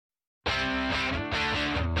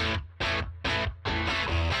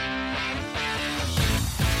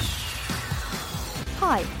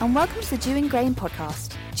Hi, and welcome to the Dewing Grain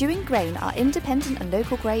podcast. Dewing Grain are independent and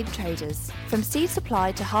local grain traders. From seed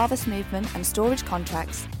supply to harvest movement and storage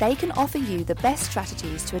contracts, they can offer you the best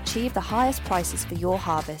strategies to achieve the highest prices for your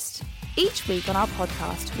harvest. Each week on our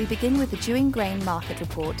podcast, we begin with the Dewing Grain Market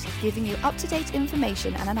Report, giving you up-to-date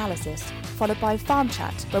information and analysis, followed by Farm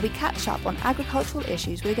Chat, where we catch up on agricultural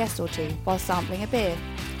issues with a guest or two while sampling a beer.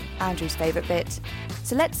 Andrew's favourite bit.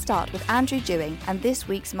 So let's start with Andrew Dewing and this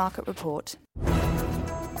week's Market Report.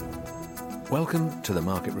 Welcome to the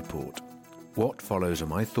Market Report. What follows are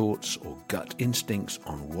my thoughts or gut instincts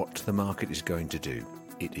on what the market is going to do.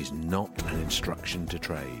 It is not an instruction to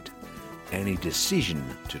trade. Any decision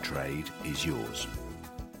to trade is yours.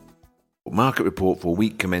 Market report for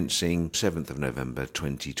week commencing 7th of November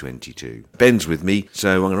 2022. Ben's with me, so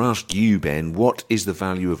I'm going to ask you, Ben, what is the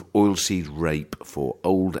value of oilseed rape for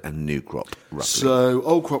old and new crop, roughly? So,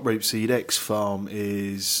 old crop rapeseed ex-farm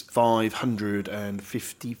is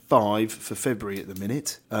 555 for February at the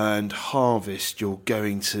minute, and harvest you're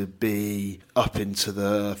going to be up into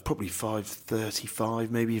the probably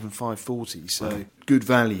 535, maybe even 540, so good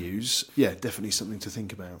values. Yeah, definitely something to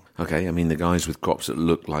think about. Okay, I mean the guys with crops that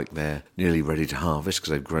look like they're nearly ready to harvest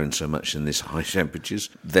because they've grown so much in this high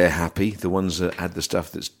temperatures, they're happy. The ones that had the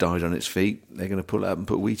stuff that's died on its feet, they're going to pull it up and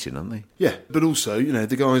put wheat in, aren't they? Yeah, but also, you know,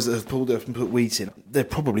 the guys that have pulled it up and put wheat in, they're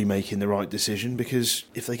probably making the right decision because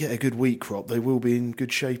if they get a good wheat crop, they will be in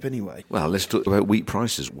good shape anyway. Well, let's talk about wheat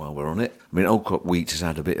prices while we're on it. I mean, old crop wheat has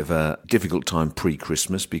had a bit of a difficult time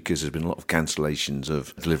pre-Christmas because there's been a lot of cancellations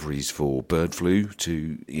of deliveries for bird flu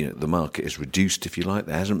to, you know, the market has reduced, if you like.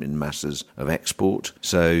 There hasn't been masses of export.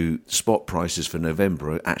 So spot prices for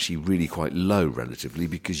November are actually really quite low relatively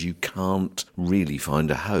because you can't really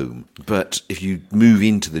find a home. But if you move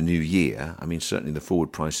into the new year, I mean, certainly the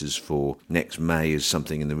forward prices for next May is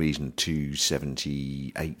something in the region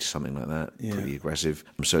 278, something like that. Yeah. Pretty aggressive.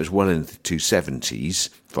 So it's well in the 270s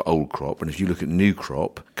for old crop. And if you look at new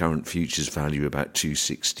crop, current futures value about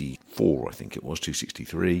 264, I think it was,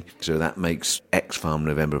 263. So that makes ex-farm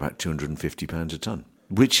November about £250 a tonne,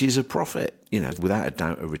 which is a profit, you know, without a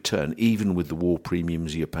doubt a return, even with the war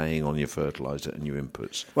premiums you're paying on your fertiliser and your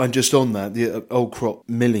inputs. Well, and just on that, the old crop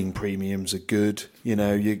milling premiums are good. You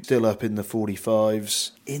know, you're still up in the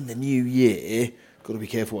 45s. In the new year, got to be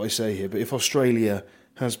careful what I say here, but if Australia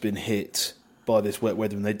has been hit by this wet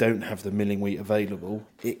weather and they don't have the milling wheat available,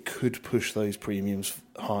 it could push those premiums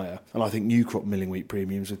higher. And I think new crop milling wheat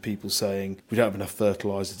premiums, with people saying we don't have enough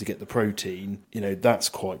fertiliser to get the protein, you know, that's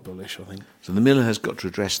quite bullish, I think. So the miller has got to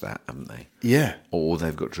address that, haven't they? Yeah. Or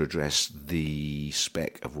they've got to address the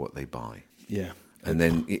spec of what they buy. Yeah. And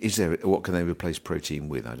then, what can they replace protein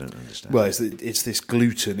with? I don't understand. Well, it's this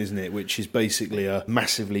gluten, isn't it, which is basically a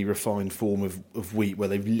massively refined form of wheat where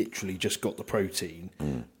they've literally just got the protein.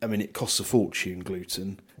 I mean, it costs a fortune,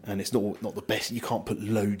 gluten, and it's not the best. You can't put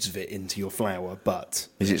loads of it into your flour, but...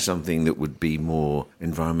 Is it something that would be more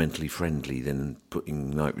environmentally friendly than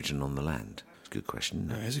putting nitrogen on the land? It's a good question.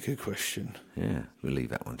 That is a good question. Yeah, we'll leave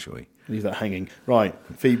that one, shall we? Leave that hanging. Right,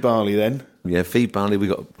 feed barley then. Yeah, feed barley, we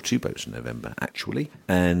got 2 boats in November, actually.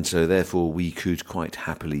 And so, therefore, we could quite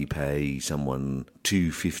happily pay someone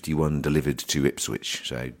 $251 delivered to Ipswich.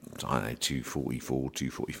 So, I don't know, 244,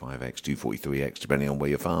 245x, 243x, depending on where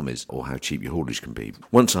your farm is or how cheap your haulage can be.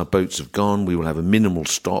 Once our boats have gone, we will have a minimal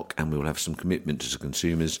stock and we will have some commitment to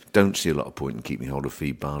consumers. Don't see a lot of point in keeping hold of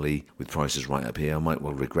feed barley with prices right up here. I might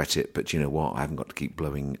well regret it, but you know what? I haven't got to keep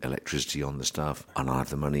blowing electricity on the stuff and I have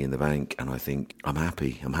the money in the bank and I think I'm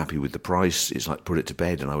happy. I'm happy with the price. It's like put it to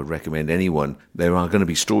bed, and I would recommend anyone. There are going to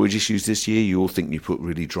be storage issues this year. You all think you put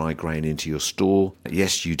really dry grain into your store.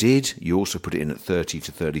 Yes, you did. You also put it in at 30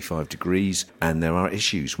 to 35 degrees, and there are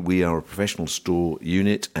issues. We are a professional store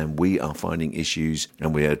unit, and we are finding issues,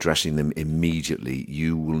 and we are addressing them immediately.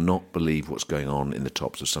 You will not believe what's going on in the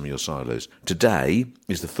tops of some of your silos. Today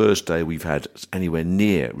is the first day we've had anywhere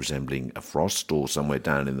near resembling a frost or somewhere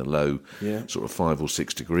down in the low sort of 5 or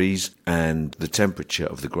 6 degrees, and the temperature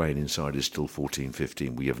of the grain inside is still 14,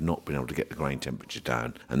 15. We have not been able to get the grain temperature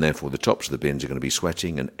down, and therefore the tops of the bins are going to be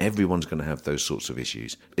sweating, and everyone's going to have those sorts of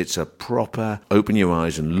issues. It's a proper open your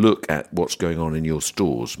eyes and look at what's going on in your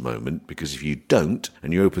stores moment, because if you don't,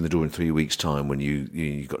 and you open the door in 3 weeks' time when you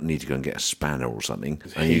need to go and get a spanner or something,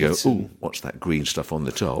 and you go, ooh, what's that green stuff on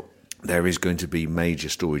the top? There is going to be major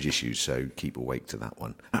storage issues, so keep awake to that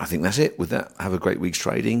one. I think that's it. With that, have a great week's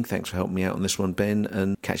trading. Thanks for helping me out on this one, Ben,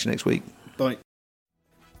 and catch you next week. Bye.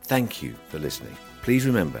 Thank you for listening. Please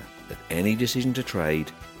remember that any decision to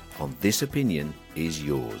trade on this opinion is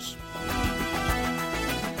yours.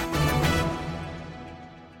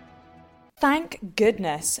 Thank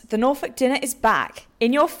goodness, the Norfolk dinner is back.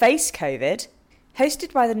 In your face, COVID.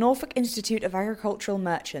 Hosted by the Norfolk Institute of Agricultural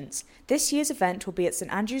Merchants, this year's event will be at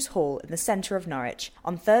St Andrew's Hall in the centre of Norwich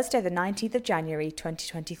on Thursday the 19th of January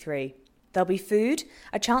 2023. There'll be food,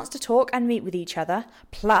 a chance to talk and meet with each other,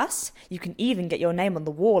 plus you can even get your name on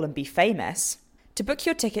the wall and be famous. To book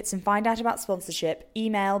your tickets and find out about sponsorship,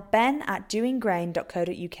 email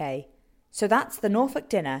ben@doinggrain.co.uk. So that's the Norfolk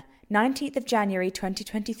Dinner, 19th of January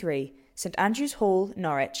 2023, St Andrew's Hall,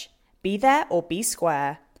 Norwich. Be there or be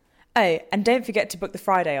square. Oh, and don't forget to book the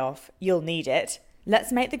Friday off. You'll need it.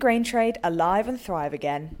 Let's make the grain trade alive and thrive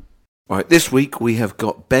again. Right, this week we have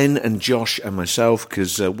got Ben and Josh and myself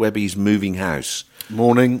because Webby's moving house.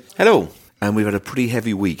 Morning. Hello. And we've had a pretty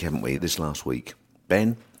heavy week, haven't we, this last week?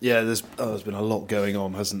 Ben? Yeah, there's been a lot going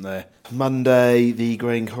on, hasn't there? Monday, the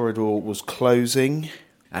grain corridor was closing.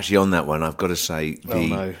 Actually, on that one, I've got to say...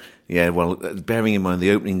 No. Yeah, well, bearing in mind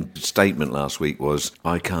the opening statement last week was,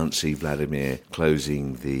 I can't see Vladimir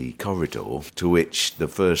closing the corridor, to which the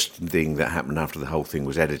first thing that happened after the whole thing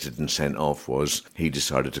was edited and sent off was he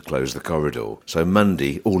decided to close the corridor. So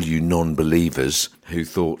Monday, all you non-believers who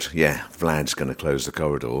thought, yeah, Vlad's going to close the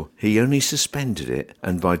corridor, he only suspended it,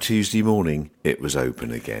 and by Tuesday morning, it was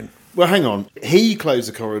open again. Well, hang on. He closed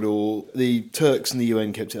the corridor, the Turks and the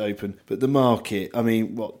UN kept it open, but the market, I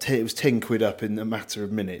mean, it was 10 quid up in a matter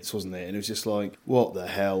of minutes, wasn't it? And it was just like, what the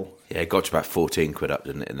hell? Yeah, it got to about 14 quid up,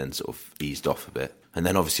 didn't it? And then sort of eased off a bit. And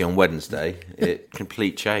then obviously on Wednesday,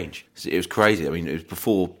 complete change. It was crazy. I mean, it was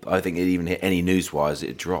before I think it even hit any news wires, it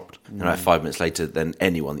had dropped. And about 5 minutes later, then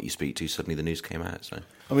anyone that you speak to, suddenly the news came out. So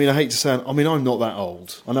I mean, I hate to sound... I mean, I'm not that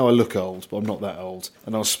old. I know I look old, but I'm not that old.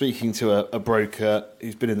 And I was speaking to a broker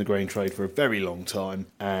who's been in the grain trade for a very long time,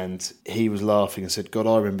 and he was laughing and said, God,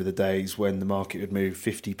 I remember the days when the market would move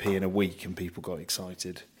 50p in a week and people got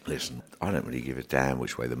excited. Listen, I don't really give a damn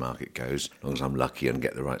which way the market goes, as long as I'm lucky and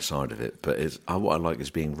get the right side of it. But what I like is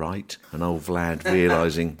being right. And old Vlad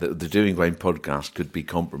realising that the Doing Grain podcast could be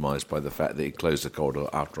compromised by the fact that he closed the corridor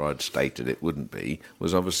after I'd stated it wouldn't be,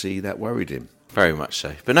 was obviously that worried him. very much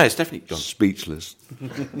so. But no, it's definitely gone. Speechless.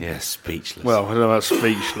 Yeah, speechless. Well, I don't know about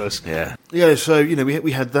speechless. Yeah. Yeah, so, you know,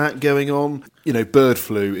 we had that going on. You know, bird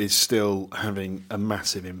flu is still having a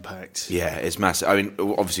massive impact. Yeah, it's massive. I mean,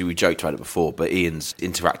 obviously we joked about it before, but Ian's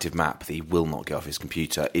interactive map that he will not get off his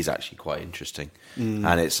computer is actually quite interesting.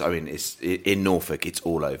 And it's in Norfolk, it's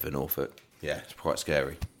all over Norfolk. Yeah, it's quite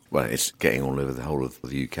scary. Well, it's getting all over the whole of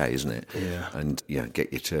the UK, isn't it? Yeah. And, yeah,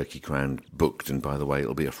 get your turkey crown booked, and by the way,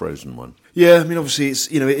 it'll be a frozen one. Yeah, I mean, obviously,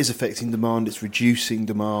 it is affecting demand. It's reducing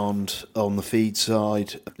demand on the feed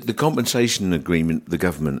side. The compensation agreement the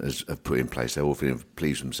government has put in place, they're all feeling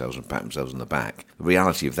pleased with themselves and pat themselves on the back. The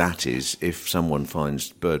reality of that is, if someone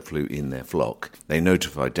finds bird flu in their flock, they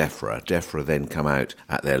notify DEFRA. DEFRA then come out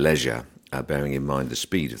at their leisure, bearing in mind the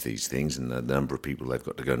speed of these things and the number of people they've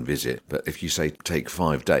got to go and visit. But if you say take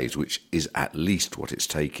 5 days, which is at least what it's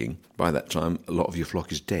taking, by that time a lot of your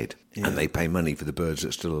flock is dead. Yeah. And they pay money for the birds that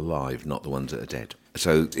are still alive, not the ones that are dead.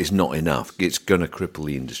 So it's not enough. It's going to cripple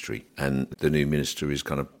the industry. And the new minister is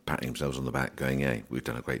kind of patting themselves on the back, going, hey, we've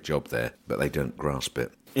done a great job there, but they don't grasp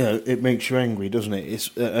it. You know, it makes you angry, doesn't it?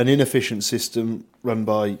 It's an inefficient system run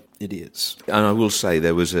by idiots. And I will say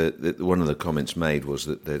there was one of the comments made was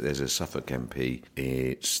that there's a Suffolk MP.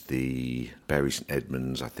 It's the Bury St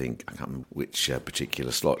Edmunds, I think. I can't remember which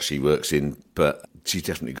particular slot she works in, but she's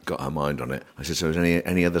definitely got her mind on it. I said, so is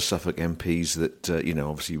any other Suffolk MPs that,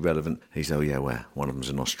 obviously relevant? He said, oh yeah, well, one of them's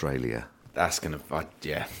in Australia. That's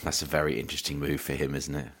a very interesting move for him,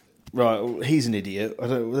 isn't it? Right, well, he's an idiot.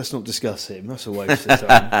 Let's not discuss him. That's a waste of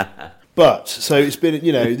time. But, so it's been,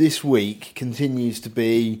 this week continues to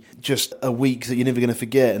be just a week that you're never going to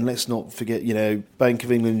forget. And let's not forget, Bank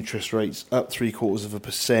of England interest rates up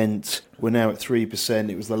 0.75%. We're now at 3%.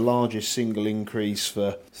 It was the largest single increase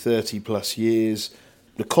for 30 plus years.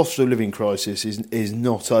 The cost of living crisis is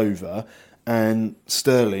not over. And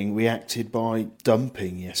sterling reacted by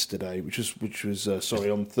dumping yesterday, which was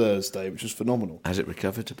on Thursday, which was phenomenal. Has it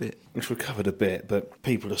recovered a bit? It's recovered a bit, but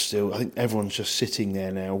people are still... I think everyone's just sitting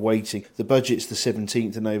there now, waiting. The budget's the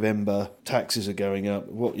 17th of November. Taxes are going up.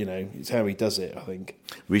 It's how he does it, I think.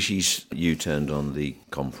 Rishi's U-turned on the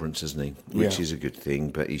conference, hasn't he? Which is a good thing,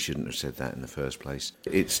 but he shouldn't have said that in the first place.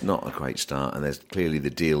 It's not a great start, and there's clearly the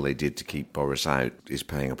deal they did to keep Boris out is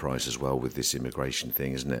paying a price as well with this immigration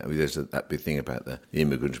thing, isn't it? I mean, there's that big thing about the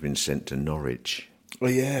immigrants being sent to Norwich. Oh,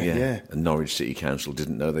 yeah. And Norwich City Council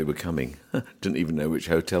didn't know they were coming. Didn't even know which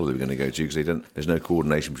hotel they were going to go to because there's no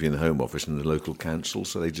coordination between the Home Office and the local council,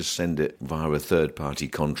 so they just send it via a third-party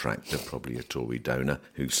contractor, probably a Tory donor,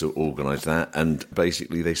 who sort of organised that, and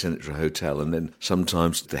basically they send it to a hotel, and then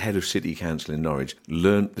sometimes the head of City Council in Norwich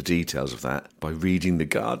learnt the details of that by reading The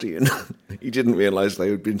Guardian. He didn't realise they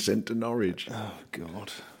had been sent to Norwich. Oh,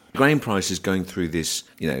 God. Grain prices going through this,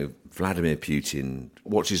 Vladimir Putin,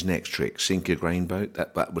 what's his next trick? Sink a grain boat?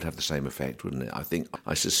 That would have the same effect, wouldn't it?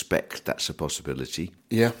 I suspect that's a possibility.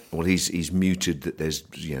 Yeah. Well, he's muted that there's,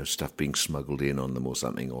 stuff being smuggled in on them or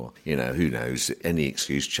something, or, who knows, any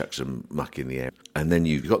excuse, chuck some muck in the air. And then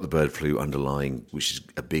you've got the bird flu underlying, which is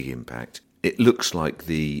a big impact. It looks like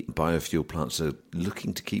the biofuel plants are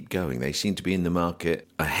looking to keep going. They seem to be in the market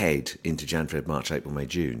ahead into Jan, Feb, March, April, May,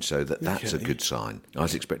 June. So that's a good sign. I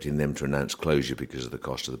was expecting them to announce closure because of the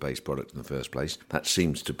cost of the base product in the first place. That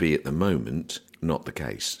seems to be, at the moment, not the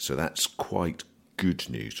case. So that's quite good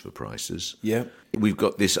news for prices. Yeah. We've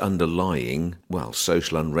got this underlying,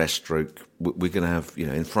 social unrest stroke. We're going to have,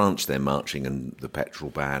 in France they're marching and the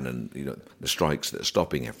petrol ban and, the strikes that are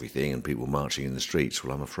stopping everything and people marching in the streets.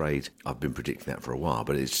 Well, I'm afraid I've been predicting that for a while,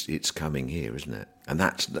 but it's coming here, isn't it? And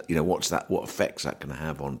that's, what effects that going to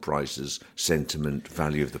have on prices, sentiment,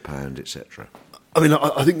 value of the pound, etc.? I mean,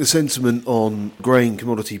 I think the sentiment on grain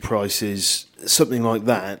commodity prices, something like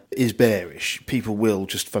that, is bearish. People will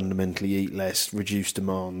just fundamentally eat less, reduce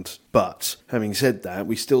demand. But having said that,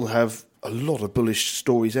 we still have a lot of bullish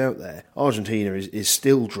stories out there. Argentina is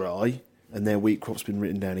still dry, and their wheat crop's been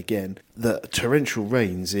written down again. The torrential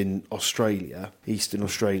rains in Australia, eastern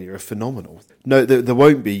Australia, are phenomenal. No, there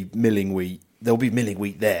won't be milling wheat. There'll be milling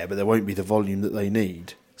wheat there, but there won't be the volume that they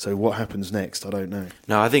need. So what happens next? I don't know.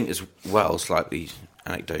 No, I think as well, slightly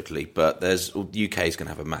anecdotally, but the UK is going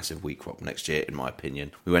to have a massive wheat crop next year, in my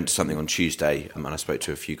opinion. We went to something on Tuesday, and I spoke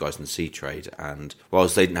to a few guys in the sea trade, and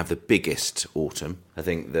whilst they didn't have the biggest autumn, I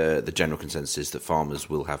think the general consensus is that farmers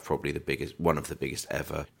will have probably one of the biggest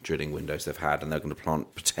ever drilling windows they've had, and they're going to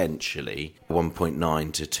plant potentially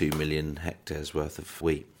 1.9 to 2 million hectares worth of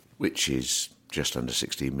wheat. Which is just under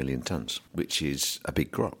 16 million tonnes, which is a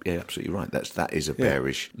big crop. Yeah, absolutely right. That is a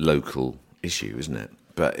bearish local issue, isn't it?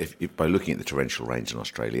 But if by looking at the torrential rains in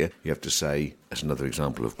Australia, you have to say that's another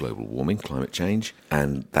example of global warming, climate change,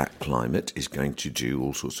 and that climate is going to do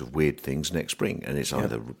all sorts of weird things next spring, and it's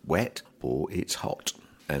either wet or it's hot,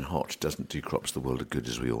 and hot doesn't do crops the world of good,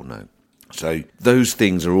 as we all know. So those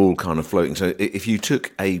things are all kind of floating. So if you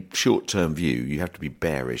took a short-term view, you have to be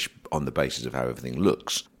bearish on the basis of how everything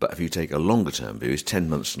looks. But if you take a longer-term view, it's 10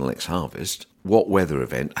 months from the next harvest, what weather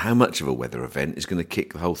event, how much of a weather event is going to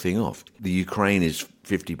kick the whole thing off? The Ukraine is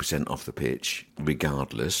 50% off the pitch,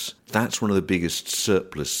 regardless. That's one of the biggest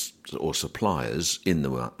surplus or suppliers in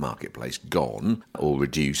the marketplace gone or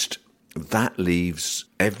reduced. That leaves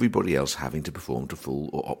everybody else having to perform to full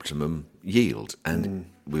or optimum yield. And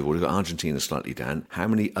we've already got Argentina slightly down. How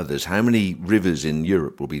many rivers in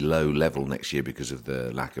Europe will be low level next year because of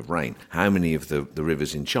the lack of rain? How many of the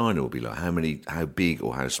rivers in China will be low? How big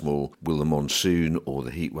or how small will the monsoon or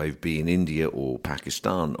the heat wave be in India or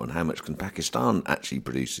Pakistan? And how much can Pakistan actually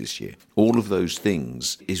produce this year? All of those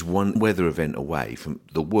things is one weather event away from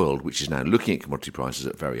the world, which is now looking at commodity prices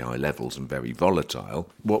at very high levels and very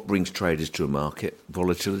volatile. What brings traders to a market?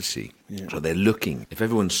 Volatility. Yeah. So they're looking. If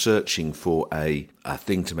everyone's searching for a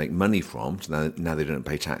thing to make money from, so now they don't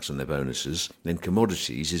pay tax on their bonuses, then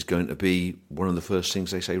commodities is going to be one of the first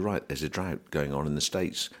things they say, right, there's a drought going on in the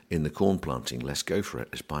States in the corn planting. Let's go for it.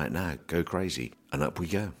 Let's buy it now. Go crazy. And up we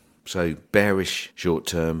go. So bearish,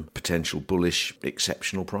 short-term, potential bullish,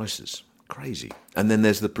 exceptional prices. Crazy. And then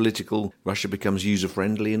there's the political, Russia becomes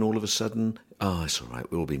user-friendly and all of a sudden, it's all right,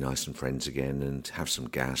 we'll all be nice and friends again and have some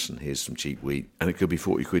gas and here's some cheap wheat. And it could be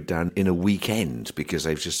 40 quid down in a weekend because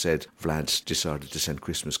they've just said Vlad's decided to send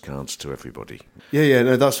Christmas cards to everybody. Yeah,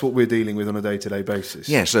 no, that's what we're dealing with on a day-to-day basis.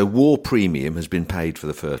 Yeah, so war premium has been paid for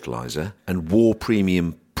the fertiliser and war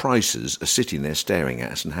premium prices are sitting there staring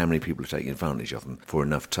at us and how many people are taking advantage of them for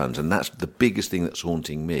enough tonnes. And that's the biggest thing that's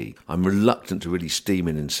haunting me. I'm reluctant to really steam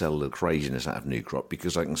in and sell the craziness out of new crop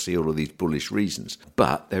because I can see all of these bullish reasons.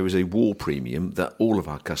 But there is a war premium that all of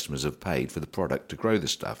our customers have paid for the product to grow the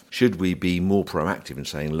stuff. Should we be more proactive in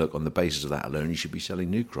saying, look, on the basis of that alone, you should be selling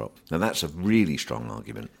new crop? Now, that's a really strong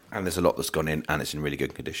argument. And there's a lot that's gone in, and it's in really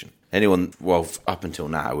good condition. Up until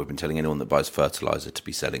now, we've been telling anyone that buys fertiliser to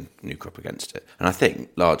be selling new crop against it. And I think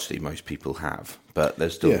largely most people have, but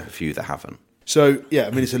there's still a few that haven't. So, yeah,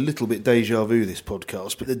 I mean, it's a little bit deja vu, this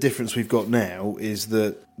podcast, but the difference we've got now is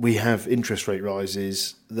that we have interest rate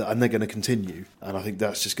rises and they're going to continue. And I think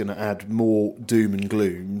that's just going to add more doom and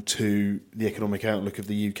gloom to the economic outlook of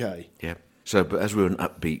the UK. Yeah. So, but as we're an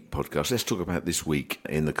upbeat podcast, let's talk about this week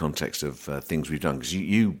in the context of things we've done. Because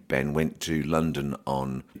you, Ben, went to London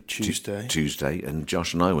on Tuesday, and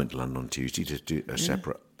Josh and I went to London on Tuesday to do a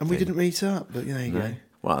separate And we didn't meet up, but there you go.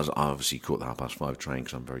 Well, I obviously caught the 5:30 train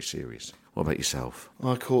because I'm very serious. What about yourself?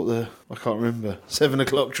 I caught I can't remember, 7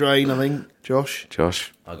 o'clock train, I think. Josh?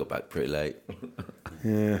 I got back pretty late.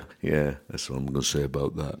 Yeah, that's what I'm going to say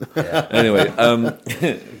about that. Yeah.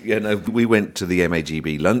 Anyway, we went to the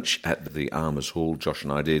MAGB lunch at the Armours Hall, Josh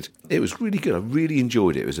and I did. It was really good. I really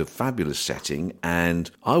enjoyed it. It was a fabulous setting, and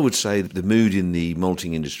I would say that the mood in the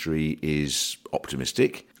malting industry is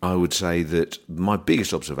optimistic. I would say that my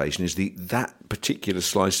biggest observation is that particular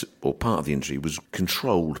slice or part of the industry was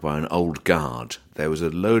controlled by an old guard. There was a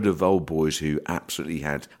load of old boys who absolutely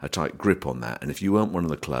had a tight grip on that, and if you weren't one of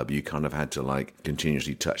the club, you kind of had to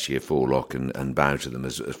continuously touch your forelock and bow to them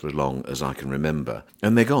for as long as I can remember.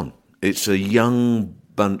 And they're gone. It's a young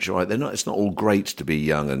bunch, right? It's not all great to be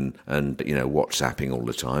young and WhatsApping all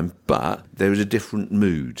the time, but there is a different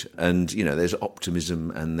mood, and there's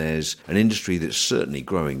optimism, and there's an industry that's certainly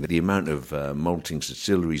growing. The amount of malting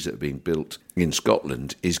distilleries that are being built in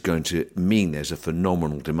Scotland is going to mean there's a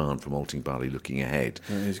phenomenal demand for malting barley looking ahead.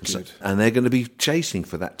 That is good. And they're going to be chasing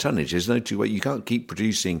for that tonnage. There's no two way. You can't keep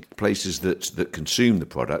producing places that consume the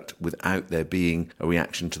product without there being a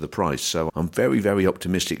reaction to the price. So I'm very, very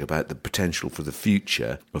optimistic about the potential for the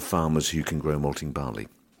future of farmers who can grow malting barley.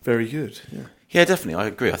 Very good, yeah. Yeah, definitely, I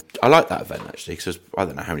agree. I like that event, actually, because I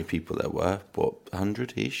don't know how many people there were,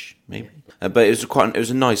 100-ish, maybe? But it was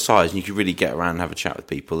a nice size, and you could really get around and have a chat with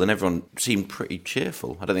people, and everyone seemed pretty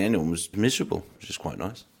cheerful. I don't think anyone was miserable, which is quite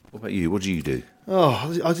nice. What about you? What do you do?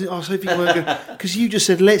 Oh, I was hoping you weren't going... Because you just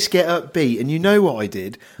said, let's get upbeat, and you know what I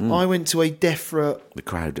did? I went to a DEFRA... The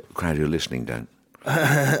crowd who are listening don't.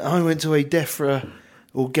 I went to a DEFRA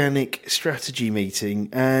organic strategy meeting,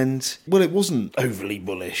 and it wasn't overly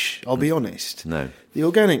bullish, I'll be honest. No. The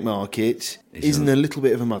organic market is in a little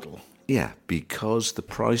bit of a muddle. Yeah, because the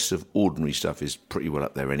price of ordinary stuff is pretty well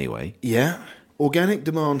up there anyway. Yeah. Organic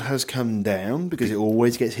demand has come down because it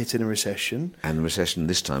always gets hit in a recession. And the recession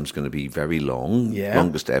this time is going to be very long, Yeah.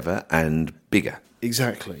 longest ever, and bigger.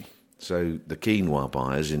 Exactly. So the quinoa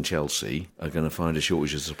buyers in Chelsea are going to find a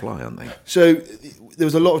shortage of supply, aren't they? So there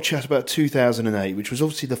was a lot of chat about 2008, which was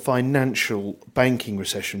obviously the financial banking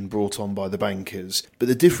recession brought on by the bankers. But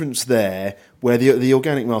the difference there, where the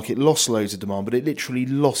organic market lost loads of demand, but it literally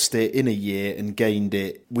lost it in a year and gained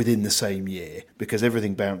it within the same year because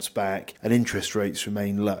everything bounced back and interest rates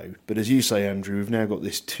remain low. But as you say, Andrew, we've now got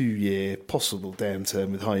this 2-year possible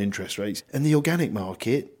downturn with high interest rates. And the organic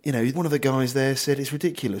market, one of the guys there said it's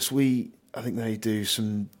ridiculous. I think they do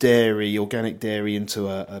some organic dairy into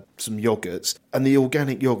some yogurts, and the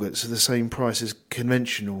organic yogurts are the same price as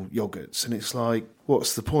conventional yogurts, and it's like,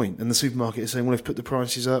 what's the point? And the supermarket is saying, well, if we put the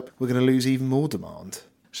prices up, we're going to lose even more demand.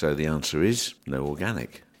 So the answer is no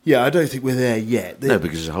organic. Yeah, I don't think we're there yet. No,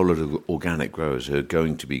 because there's a whole lot of organic growers who are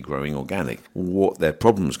going to be growing organic. What their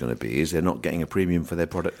problem is going to be is they're not getting a premium for their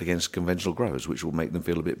product against conventional growers, which will make them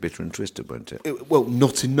feel a bit bitter and twisted, won't it? Well,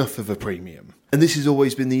 not enough of a premium. And this has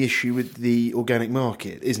always been the issue with the organic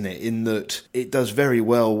market, isn't it? In that it does very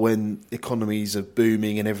well when economies are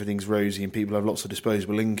booming and everything's rosy and people have lots of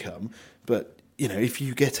disposable income. But if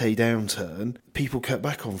you get a downturn, people cut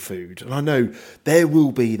back on food. And I know there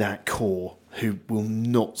will be that core who will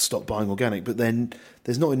not stop buying organic, but then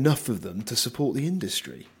there's not enough of them to support the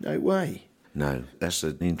industry. No way. No, that's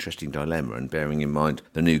an interesting dilemma, and bearing in mind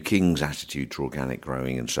the new King's attitude to organic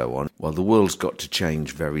growing and so on, well, the world's got to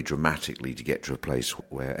change very dramatically to get to a place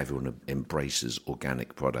where everyone embraces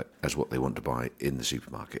organic product as what they want to buy in the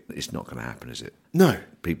supermarket. It's not going to happen, is it? No.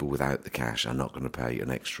 People without the cash are not going to pay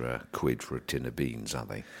an extra quid for a tin of beans, are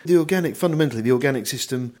they? Fundamentally, the organic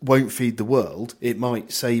system won't feed the world. It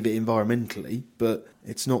might save it environmentally, but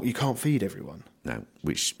it's not. You can't feed everyone. No,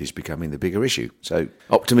 which is becoming the bigger issue. So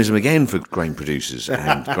optimism again for grain producers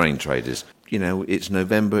and grain traders. It's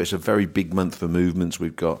November. It's a very big month for movements.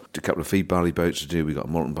 We've got a couple of feed barley boats to do. We've got a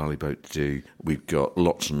malting barley boat to do. We've got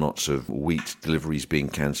lots and lots of wheat deliveries being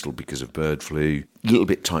cancelled because of bird flu. A little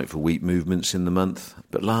bit tight for wheat movements in the month.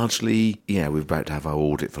 But largely, we're about to have our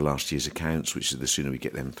audit for last year's accounts, which is the sooner we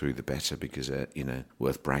get them through, the better, because,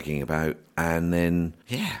 worth bragging about. And then,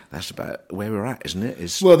 that's about where we're at, isn't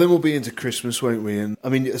it? Well, then we'll be into Christmas, won't we? And I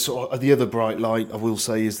mean, the other bright light, I will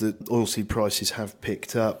say, is that oilseed prices have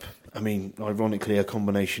picked up. I mean, ironically, a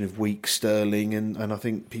combination of weak sterling and I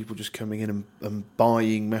think people just coming in and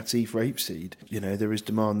buying Matif rapeseed. You know, there is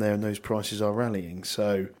demand there and those prices are rallying.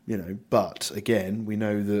 So, you know, but again, we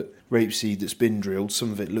know that rapeseed that's been drilled,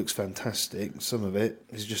 some of it looks fantastic, some of it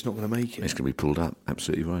is just not going to make it. It's going to be pulled up,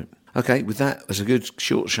 absolutely right. Okay, with that, it's a good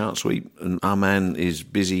short, sharp sweep, and our man is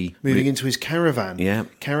busy... Moving into his caravan. Yeah.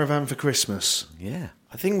 Caravan for Christmas. Yeah.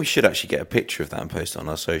 I think we should actually get a picture of that and post it on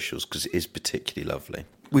our socials because it is particularly lovely.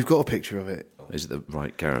 We've got a picture of it. Is it the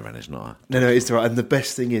right caravan? It's not. No, it's the right. And the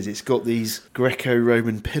best thing is it's got these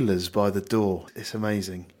Greco-Roman pillars by the door. It's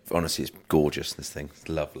amazing. Honestly, it's gorgeous, this thing. It's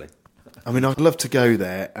lovely. I mean, I'd love to go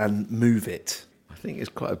there and move it. I think it's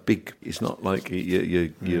quite a big... It's not like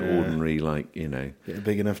your ordinary, like, you know... Get a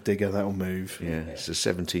big enough digger, that'll move. Yeah, it's a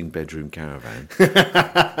 17-bedroom caravan.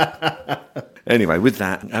 Anyway, with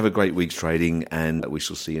that, have a great week's trading, and we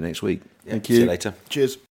shall see you next week. Thank you. See you later.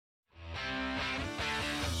 Cheers.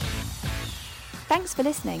 Thanks for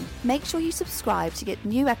listening. Make sure you subscribe to get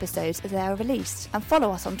new episodes as they are released, and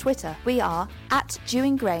follow us on Twitter. We are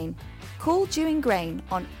 @DewingGrain. Call Dewing Grain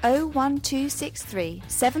on 01263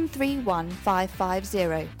 731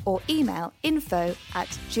 550 or email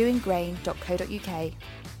info@dewinggrain.co.uk.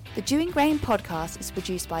 The Dewing Grain podcast is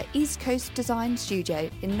produced by East Coast Design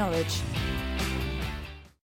Studio in Norwich.